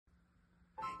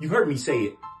You've heard me say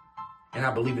it, and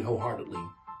I believe it wholeheartedly,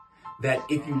 that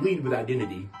if you lead with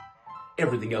identity,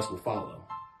 everything else will follow.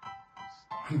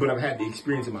 But I've had the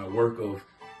experience in my work of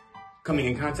coming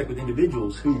in contact with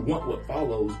individuals who want what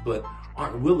follows, but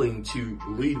aren't willing to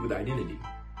lead with identity.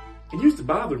 It used to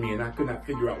bother me, and I could not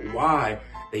figure out why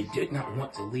they did not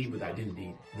want to lead with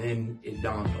identity. Then it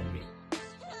dawned on me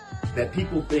that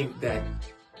people think that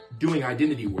doing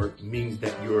identity work means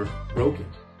that you're broken,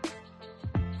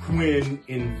 when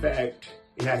in fact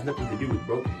it has nothing to do with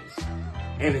brokenness,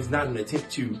 and it's not an attempt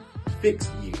to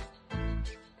fix you.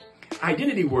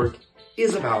 Identity work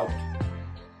is about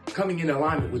coming in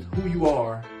alignment with who you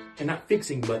are and not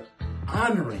fixing, but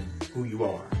honoring who you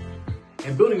are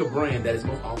and building a brand that is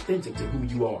most authentic to who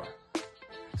you are.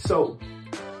 So,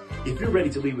 if you're ready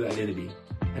to lead with identity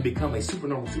and become a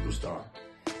supernormal superstar,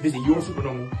 visit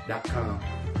yoursupernormal.com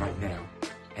right now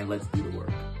and let's do the work.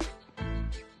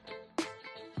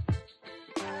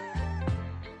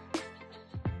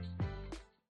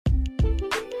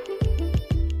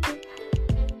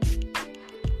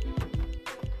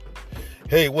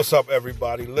 Hey, what's up,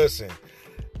 everybody? Listen,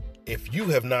 if you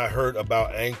have not heard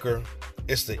about Anchor,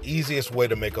 it's the easiest way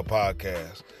to make a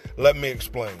podcast. Let me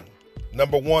explain.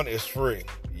 Number one, it's free.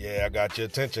 Yeah, I got your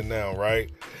attention now,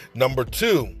 right? Number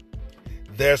two,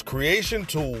 there's creation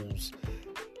tools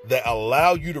that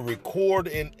allow you to record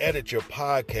and edit your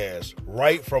podcast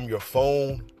right from your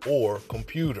phone or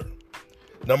computer.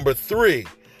 Number three,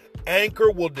 Anchor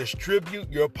will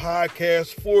distribute your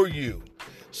podcast for you,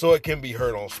 so it can be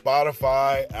heard on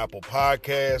Spotify, Apple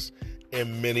Podcasts,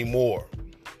 and many more.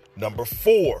 Number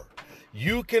four,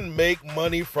 you can make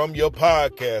money from your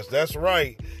podcast. That's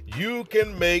right. You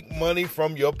can make money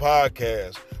from your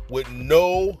podcast with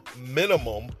no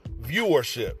minimum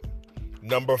viewership.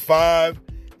 Number five,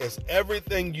 it's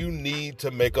everything you need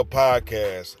to make a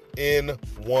podcast in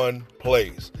one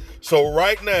place. So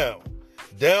right now,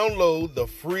 download the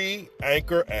free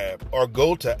Anchor app or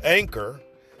go to Anchor.fm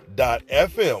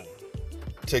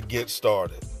to get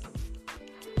started.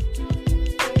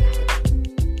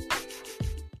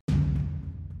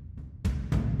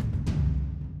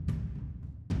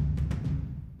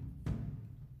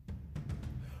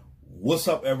 What's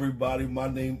up, everybody? My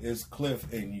name is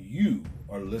Cliff, and you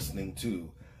are listening to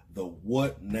the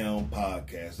What Now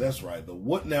Podcast. That's right, the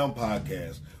What Now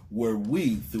Podcast, where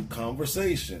we, through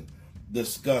conversation,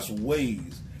 discuss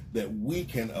ways that we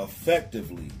can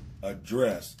effectively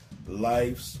address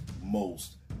life's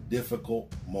most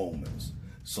difficult moments.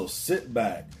 So sit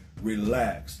back,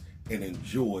 relax, and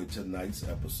enjoy tonight's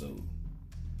episode.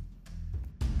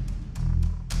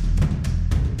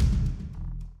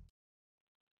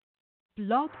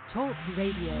 Blog Talk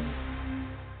Radio.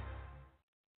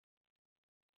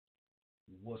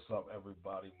 What's up,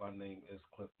 everybody? My name is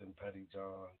Clifton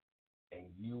Pettyjohn, and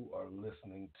you are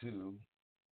listening to,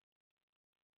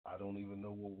 I don't even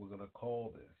know what we're going to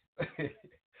call this.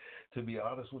 To be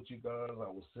honest with you guys, I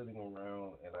was sitting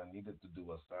around and I needed to do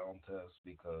a sound test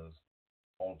because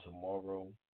on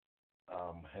tomorrow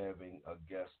I'm having a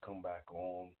guest come back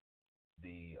on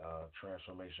the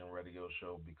Transformation Radio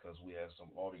Show because we had some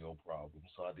audio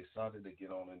problems. So I decided to get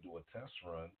on and do a test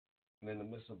run. And in the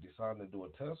midst of deciding to do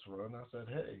a test run, I said,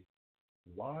 hey,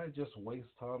 why just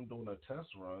waste time doing a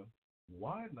test run?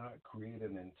 Why not create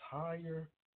an entire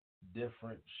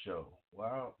different show?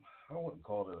 Well, I wouldn't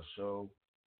call it a show.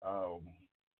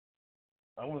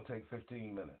 I want to take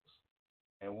 15 minutes,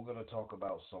 and we're going to talk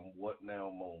about some what now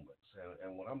moments.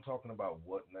 And when I'm talking about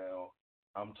what now,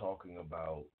 I'm talking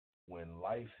about when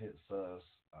life hits us.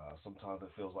 Sometimes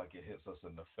it feels like it hits us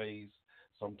in the face.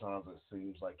 Sometimes it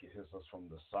seems like it hits us from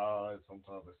the side.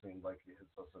 Sometimes it seems like it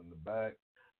hits us in the back.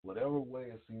 Whatever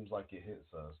way it seems like it hits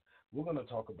us, we're going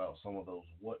to talk about some of those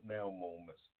what now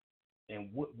moments and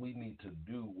what we need to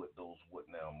do with those what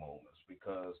now moments,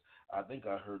 because I think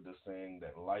I heard the saying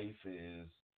that life is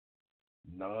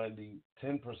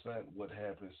 10% what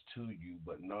happens to you,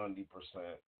 but 90%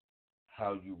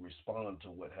 how you respond to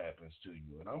what happens to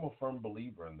you. And I'm a firm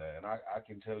believer in that. And I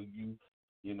can tell you,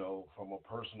 from a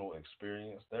personal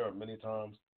experience, there are many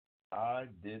times I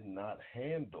did not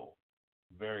handle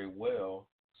very well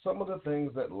some of the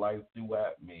things that life threw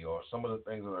at me, or some of the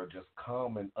things that are just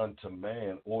common unto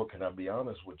man, or can I be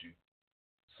honest with you,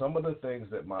 some of the things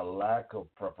that my lack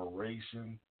of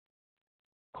preparation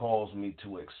caused me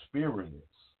to experience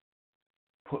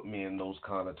put me in those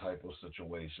kind of type of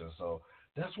situations. So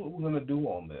that's what we're going to do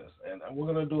on this. And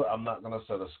we're going to do it. I'm not going to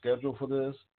set a schedule for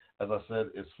this. As I said,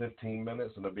 it's 15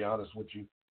 minutes. And to be honest with you,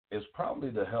 it's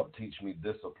probably to help teach me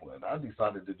discipline. I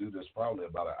decided to do this probably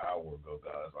about an hour ago,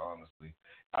 guys, honestly.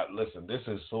 Listen, this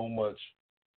is so much,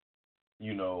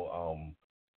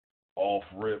 off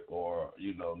rip or,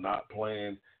 not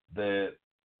planned, that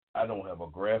I don't have a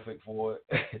graphic for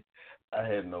it. I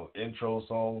had no intro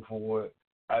song for it.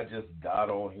 I just got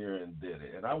on here and did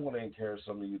it. And I want to encourage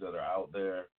some of you that are out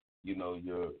there.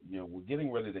 We're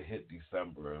getting ready to hit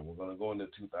December, and we're going to go into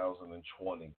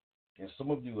 2020. And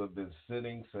some of you have been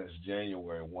sitting since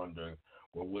January wondering,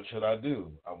 well, what should I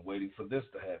do? I'm waiting for this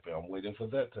to happen. I'm waiting for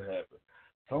that to happen.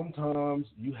 Sometimes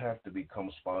you have to become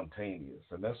spontaneous,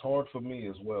 and that's hard for me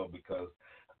as well because,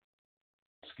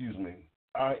 excuse me,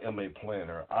 I am a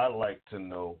planner. I like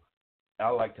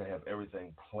to have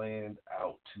everything planned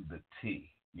out to the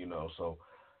T. So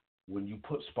when you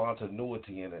put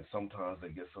spontaneity in it, sometimes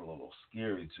it gets a little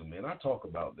scary to me. And I talk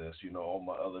about this, on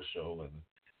my other show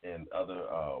and other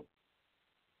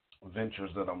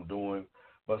ventures that I'm doing.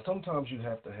 But sometimes you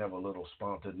have to have a little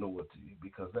spontaneity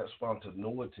because that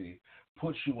spontaneity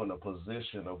puts you in a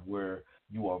position of where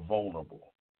you are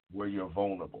vulnerable, where you're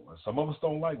vulnerable. And some of us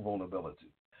don't like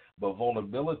vulnerability, but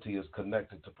vulnerability is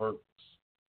connected to purpose.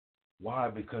 Why?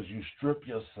 Because you strip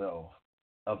yourself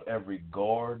of every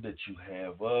guard that you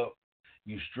have up.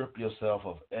 You strip yourself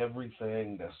of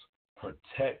everything that's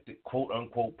protected, quote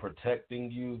unquote,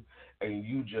 protecting you, and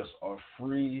you just are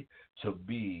free to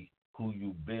be who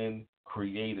you've been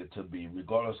created to be,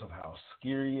 regardless of how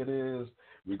scary it is,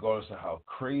 regardless of how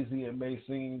crazy it may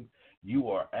seem. You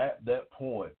are at that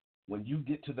point. When you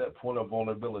get to that point of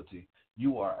vulnerability,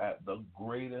 you are at the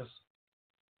greatest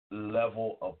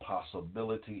level of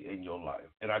possibility in your life.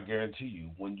 And I guarantee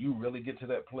you, when you really get to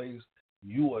that place,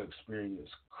 you will experience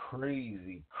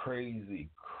crazy, crazy,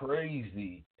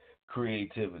 crazy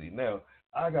creativity. Now,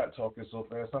 I got talking so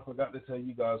fast, I forgot to tell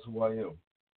you guys who I am.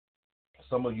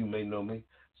 Some of you may know me,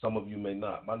 some of you may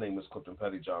not. My name is Clifton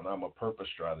Pettyjohn. I'm a purpose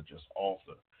strategist,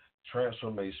 author,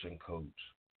 transformation coach,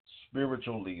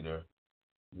 spiritual leader,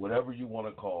 whatever you want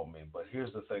to call me. But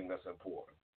here's the thing that's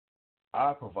important.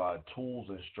 I provide tools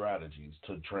and strategies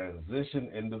to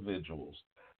transition individuals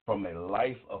from a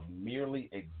life of merely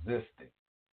existing,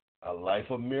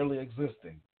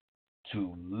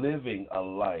 to living a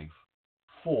life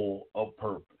full of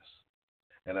purpose.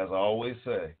 And as I always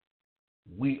say,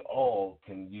 we all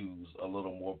can use a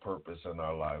little more purpose in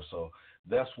our lives. So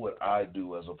that's what I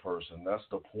do as a person. That's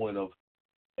the point of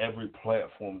every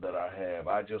platform that I have.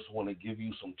 I just want to give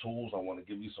you some tools. I want to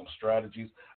give you some strategies.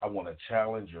 I want to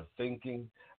challenge your thinking.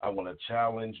 I want to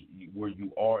challenge where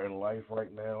you are in life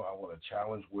right now. I want to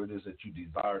challenge where it is that you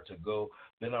desire to go.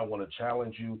 Then I want to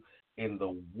challenge you in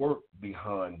the work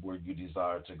behind where you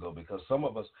desire to go, because some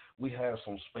of us, we have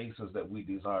some spaces that we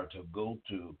desire to go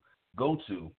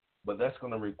to, but that's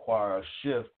going to require a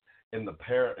shift in the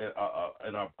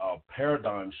our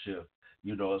paradigm shift,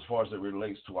 as far as it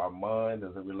relates to our mind,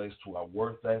 as it relates to our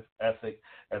work ethic,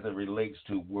 as it relates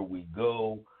to where we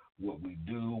go, what we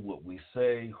do, what we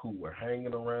say, who we're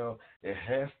hanging around. It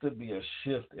has to be a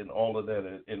shift in all of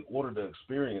that in order to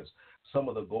experience some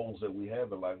of the goals that we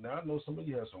have in life. Now, I know some of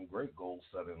you have some great goals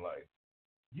set in life.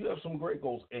 You have some great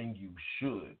goals, and you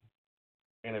should.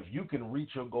 And if you can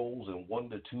reach your goals in 1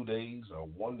 to 2 days, or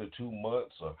 1 to 2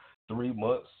 months, or 3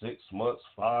 months, 6 months,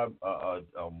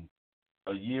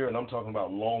 a year, and I'm talking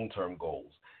about long-term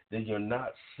goals, then you're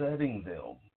not setting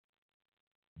them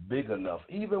big enough.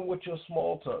 Even with your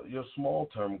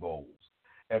small-term goals,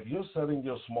 if you're setting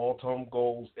your small-term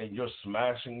goals and you're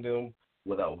smashing them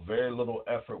without very little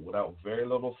effort, without very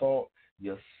little thought,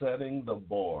 you're setting the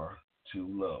bar too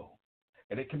low.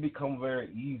 And it can become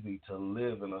very easy to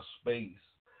live in a space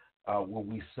where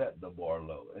we set the bar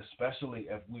low, especially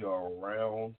if we are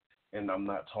around, and I'm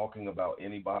not talking about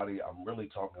anybody, I'm really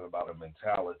talking about a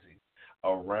mentality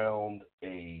around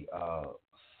a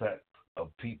set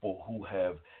of people who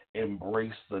have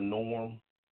embraced the norm.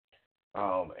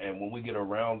 And when we get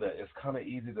around that, it's kind of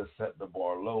easy to set the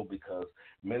bar low, because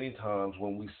many times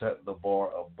when we set the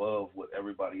bar above what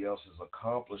everybody else is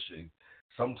accomplishing,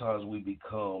 sometimes we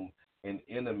become an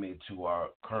enemy to our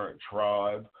current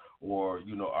tribe, or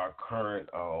our current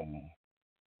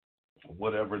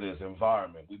whatever it is,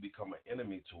 environment. We become an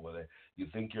enemy to it. You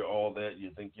think you're all that.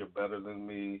 You think you're better than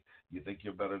me. You think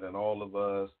you're better than all of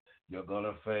us. You're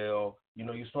gonna fail.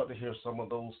 You start to hear some of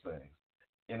those things.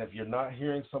 And if you're not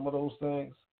hearing some of those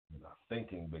things, you're not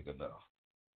thinking big enough.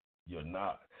 You're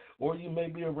not. Or you may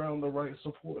be around the right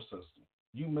support system.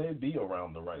 You may be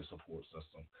around the right support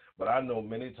system. But I know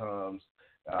many times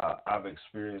I've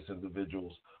experienced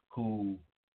individuals who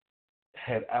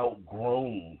had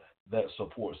outgrown that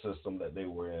support system that they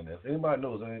were in. If anybody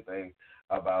knows anything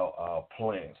about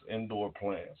plants, indoor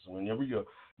plants, whenever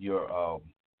you're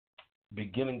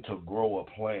beginning to grow a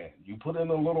plant, you put in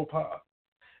a little pot.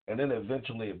 And then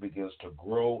eventually it begins to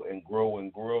grow and grow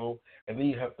and grow. And then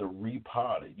you have to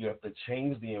repot it. You have to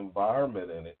change the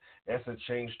environment in it. It has to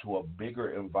change to a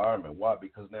bigger environment. Why?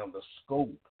 Because now the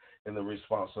scope and the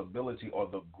responsibility or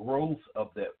the growth of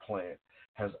that plant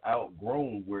has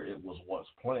outgrown where it was once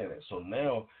planted. So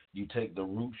now you take the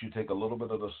roots, you take a little bit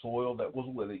of the soil that was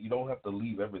with it. You don't have to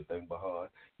leave everything behind.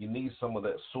 You need some of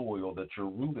that soil that you're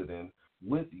rooted in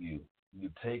with you. You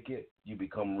take it, you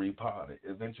become repotted.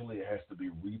 Eventually, it has to be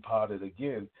repotted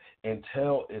again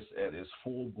until it's at its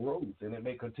full growth, and it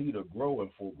may continue to grow in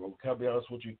full growth. Can I be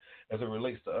honest with you? As it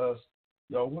relates to us,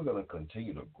 y'all, we're going to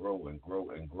continue to grow and grow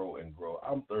and grow and grow.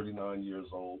 I'm 39 years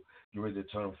old. You're ready to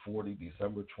turn 40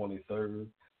 December 23rd.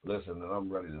 Listen, and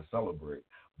I'm ready to celebrate.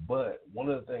 But one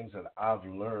of the things that I've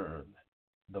learned,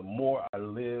 the more I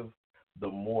live, the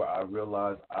more I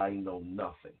realize I know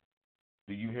nothing.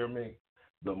 Do you hear me?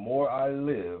 The more I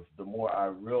live, the more I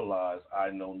realize I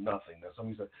know nothing. Now,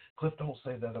 somebody said, Cliff, don't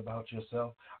say that about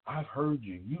yourself. I've heard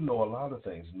you. You know a lot of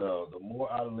things. No, the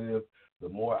more I live, the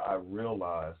more I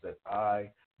realize that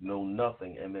I know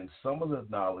nothing. And then some of the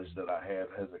knowledge that I have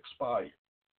has expired.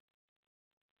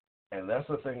 And that's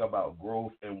the thing about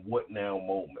growth and what now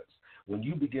moments. When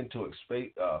you begin to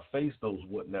face those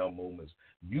what now moments,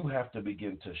 you have to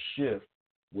begin to shift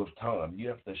with time. You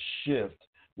have to shift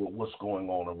with what's going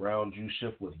on around you,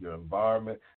 shift with your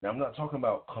environment. Now, I'm not talking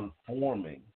about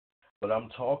conforming, but I'm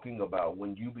talking about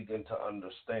when you begin to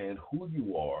understand who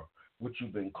you are, what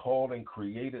you've been called and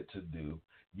created to do,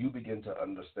 you begin to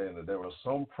understand that there are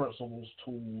some principles,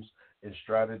 tools, and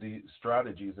strategies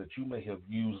that you may have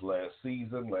used last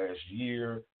season, last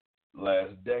year,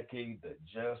 last decade that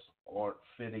just aren't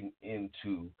fitting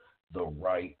into the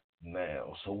right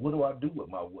now. So what do I do with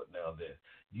my what now then?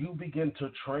 You begin to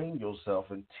train yourself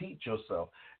and teach yourself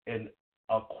and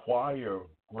acquire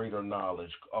greater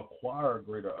knowledge, acquire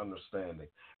greater understanding,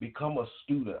 become a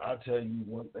student. I tell you,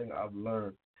 one thing I've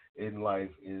learned in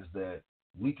life is that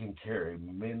we can carry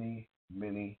many,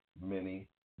 many, many,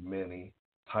 many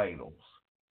titles.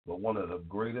 But one of the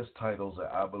greatest titles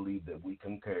that I believe that we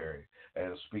can carry,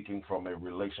 and speaking from a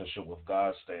relationship with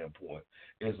God's standpoint,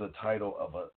 is the title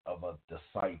of a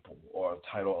disciple or a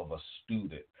title of a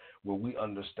student, where we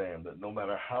understand that no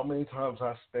matter how many times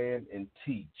I stand and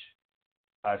teach,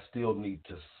 I still need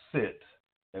to sit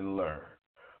and learn.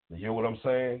 You hear what I'm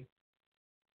saying?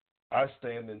 I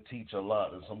stand and teach a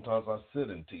lot, and sometimes I sit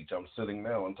and teach. I'm sitting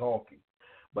now and talking.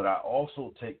 But I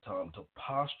also take time to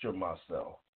posture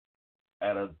myself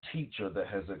at a teacher that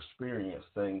has experienced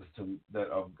things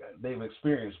they've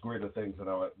experienced greater things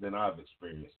than I've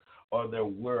experienced, or they're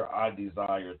where I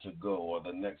desire to go, or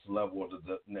the next level, or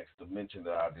the next dimension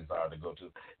that I desire to go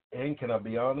to. And can I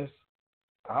be honest?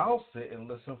 I'll sit and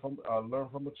learn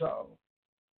from a child.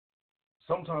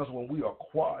 Sometimes when we are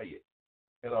quiet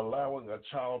and allowing a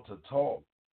child to talk,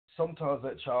 sometimes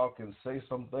that child can say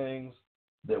some things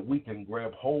that we can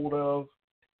grab hold of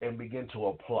and begin to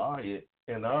apply it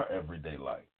in our everyday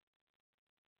life.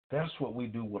 That's what we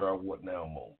do with our what now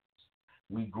moments.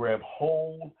 We grab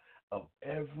hold of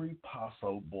every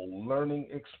possible learning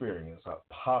experience, a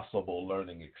possible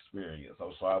learning experience.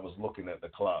 So I was looking at the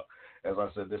clock. As I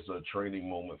said, this is a training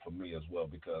moment for me as well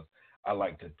because I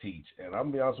like to teach. And I'm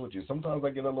going to be honest with you, sometimes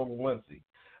I get a little lengthy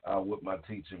with my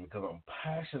teaching because I'm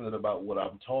passionate about what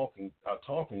I'm talking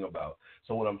about.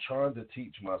 So what I'm trying to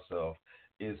teach myself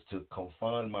is to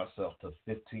confine myself to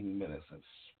 15 minutes and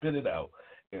spit it out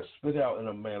in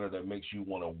a manner that makes you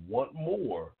want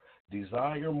more,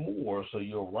 desire more. So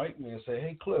you'll write me and say,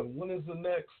 hey, Cliff, when is the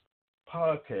next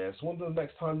podcast? When's the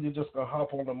next time you're just going to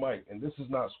hop on the mic? And this is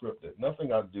not scripted.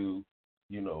 Nothing I do,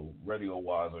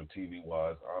 radio-wise or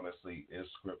TV-wise, honestly, is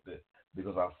scripted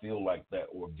because I feel like that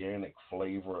organic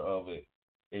flavor of it,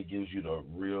 it gives you the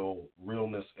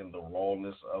realness and the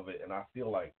rawness of it, and I feel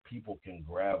like people can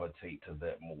gravitate to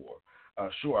that more.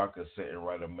 Sure, I could sit and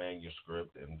write a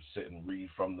manuscript and sit and read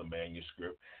from the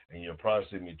manuscript, and you'll probably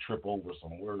see me trip over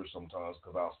some words sometimes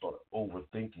because I'll start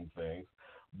overthinking things,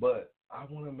 but I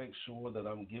want to make sure that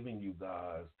I'm giving you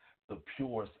guys the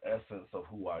purest essence of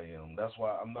who I am. That's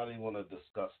why I'm not even going to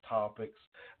discuss topics.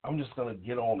 I'm just going to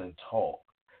get on and talk.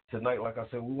 Tonight, like I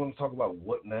said, we want to talk about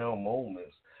what now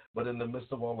moments. But in the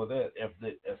midst of all of that, if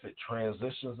it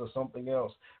transitions to something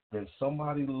else, then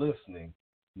somebody listening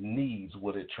needs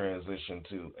what it transitioned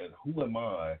to. And who am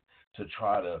I to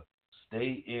try to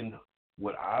stay in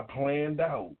what I planned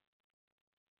out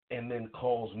and then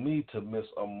cause me to miss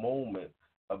a moment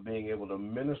of being able to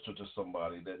minister to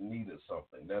somebody that needed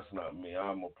something? That's not me.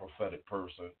 I'm a prophetic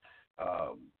person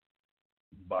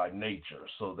by nature.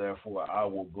 So therefore, I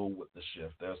will go with the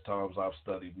shift. There's times I've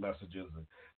studied messages and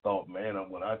thought, man,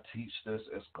 when I teach this,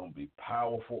 it's going to be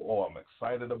powerful. Oh, I'm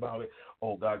excited about it.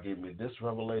 Oh, God gave me this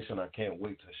revelation. I can't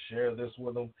wait to share this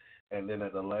with them. And then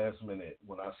at the last minute,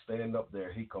 when I stand up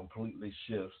there, he completely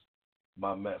shifts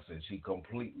my message. He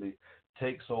completely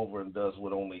takes over and does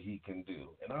what only he can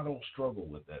do. And I don't struggle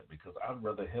with that because I'd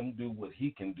rather him do what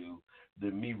he can do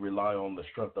than me rely on the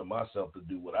strength of myself to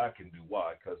do what I can do.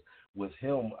 Why? Because with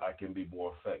him, I can be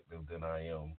more effective than I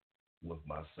am with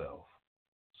myself.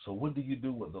 So what do you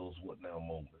do with those what now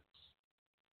moments?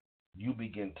 You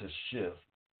begin to shift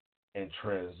and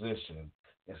transition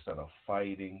instead of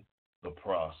fighting the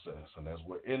process. And as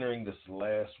we're entering this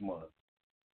last month,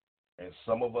 and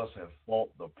some of us have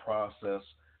fought the process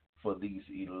for these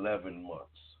 11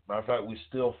 months. Matter of fact, we're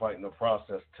still fighting the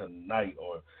process tonight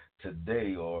or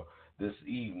today or this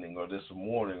evening or this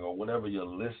morning or whatever you're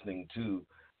listening to,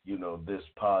 this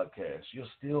podcast. You're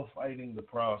still fighting the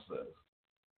process.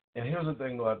 And here's the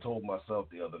thing, though, I told myself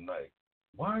the other night.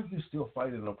 Why are you still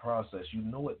fighting the process? You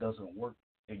know it doesn't work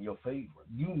in your favor.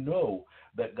 You know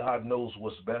that God knows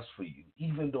what's best for you.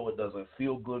 Even though it doesn't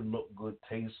feel good, look good,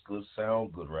 taste good,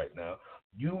 sound good right now,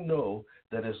 you know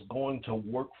that it's going to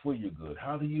work for your good.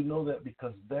 How do you know that?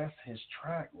 Because that's his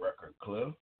track record,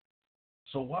 Cliff.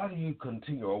 So why do you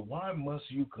continue, or why must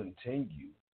you continue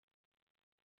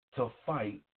to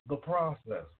fight the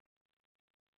process?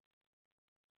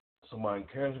 So my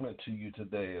encouragement to you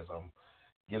today as I'm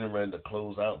getting ready to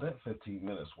close out, that 15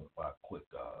 minutes went by quick,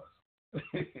 guys.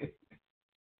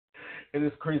 It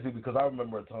is crazy because I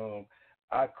remember a time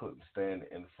I couldn't stand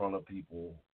in front of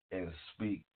people and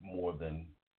speak more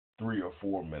than 3 or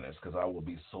 4 minutes because I would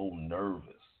be so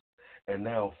nervous. And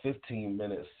now 15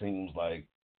 minutes seems like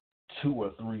 2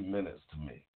 or 3 minutes to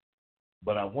me.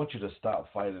 But I want you to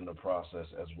stop fighting the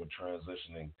process as we're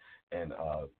transitioning and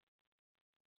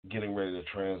getting ready to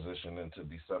transition into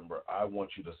December. I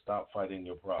want you to stop fighting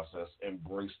your process,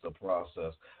 embrace the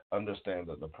process, understand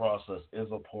that the process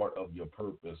is a part of your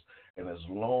purpose. And as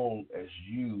long as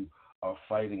you are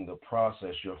fighting the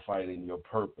process, you're fighting your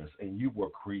purpose. And you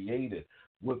were created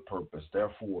with purpose.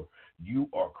 Therefore, you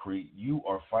are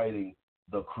fighting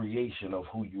the creation of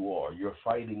who you are. You're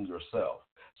fighting yourself.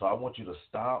 So I want you to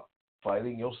stop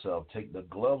fighting yourself. Take the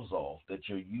gloves off that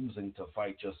you're using to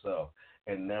fight yourself,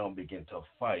 and now begin to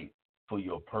fight for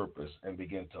your purpose and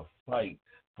begin to fight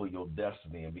for your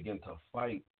destiny and begin to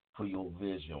fight for your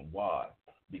vision. Why?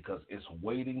 Because it's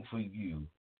waiting for you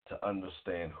to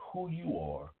understand who you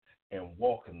are and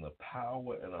walk in the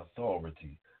power and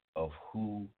authority of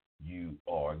who you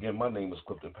are. Again, my name is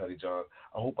Clifton Pettyjohn.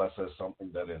 I hope I said something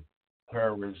that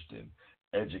encouraged and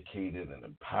educated and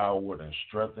empowered and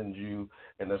strengthened you,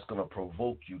 and that's going to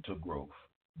provoke you to growth.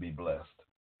 Be blessed.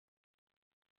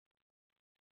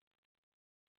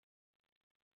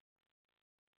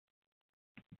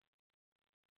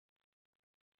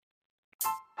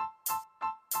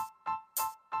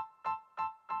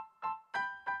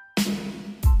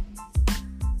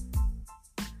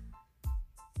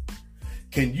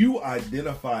 Can you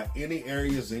identify any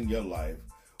areas in your life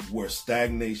where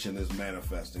stagnation is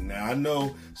manifesting? Now, I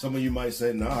know some of you might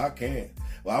say, no, I can't.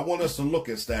 Well, I want us to look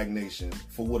at stagnation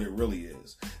for what it really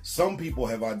is. Some people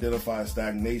have identified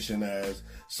stagnation as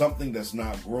something that's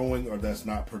not growing or that's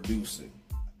not producing.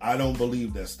 I don't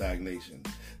believe that's stagnation.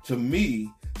 To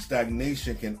me,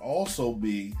 stagnation can also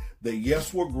be that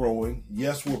yes, we're growing,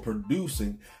 yes, we're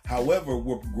producing. However,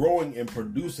 we're growing and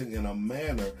producing in a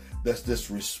manner that's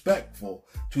disrespectful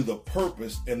to the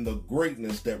purpose and the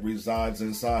greatness that resides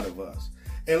inside of us.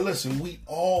 And listen, we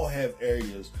all have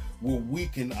areas where we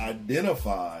can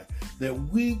identify that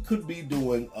we could be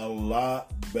doing a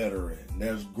lot better in.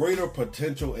 There's greater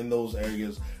potential in those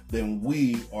areas than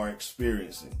we are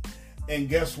experiencing. And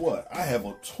guess what? I have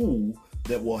a tool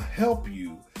that will help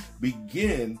you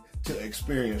begin to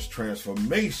experience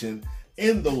transformation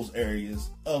in those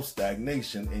areas of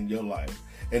stagnation in your life.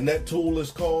 And that tool is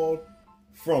called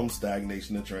From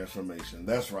Stagnation to Transformation.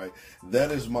 That's right.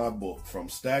 That is my book, From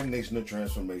Stagnation to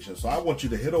Transformation. So I want you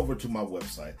to head over to my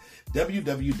website,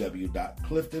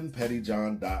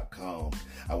 www.cliftonpettyjohn.com.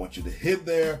 I want you to hit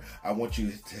there. I want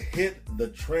you to hit the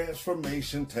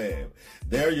Transformation tab.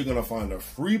 There you're going to find a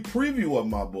free preview of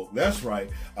my book. That's right,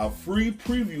 a free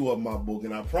preview of my book.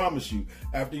 And I promise you,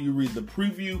 after you read the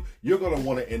preview, you're going to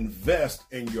want to invest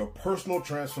in your personal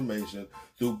transformation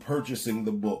through purchasing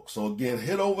the book. So again,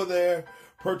 head over there.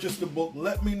 Purchase the book.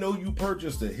 Let me know you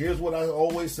purchased it. Here's what I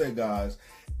always say, guys.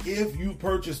 if you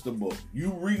purchase the book,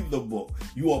 you read the book,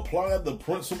 you apply the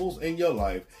principles in your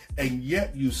life, and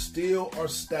yet you still are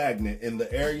stagnant in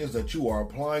the areas that you are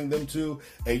applying them to,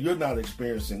 and you're not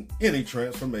experiencing any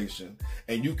transformation,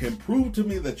 and you can prove to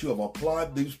me that you have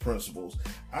applied these principles,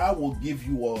 I will give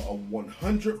you a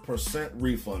 100%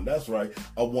 refund. That's right,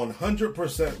 a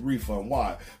 100% refund.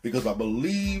 Why? Because I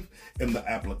believe in the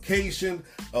application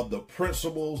of the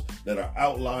principles that are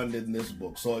outlined in this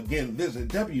book. So again, visit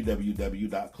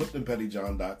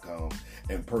www.cliftonpettyjohn.com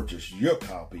and purchase your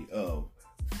copy of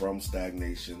From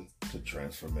Stagnation to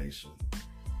Transformation.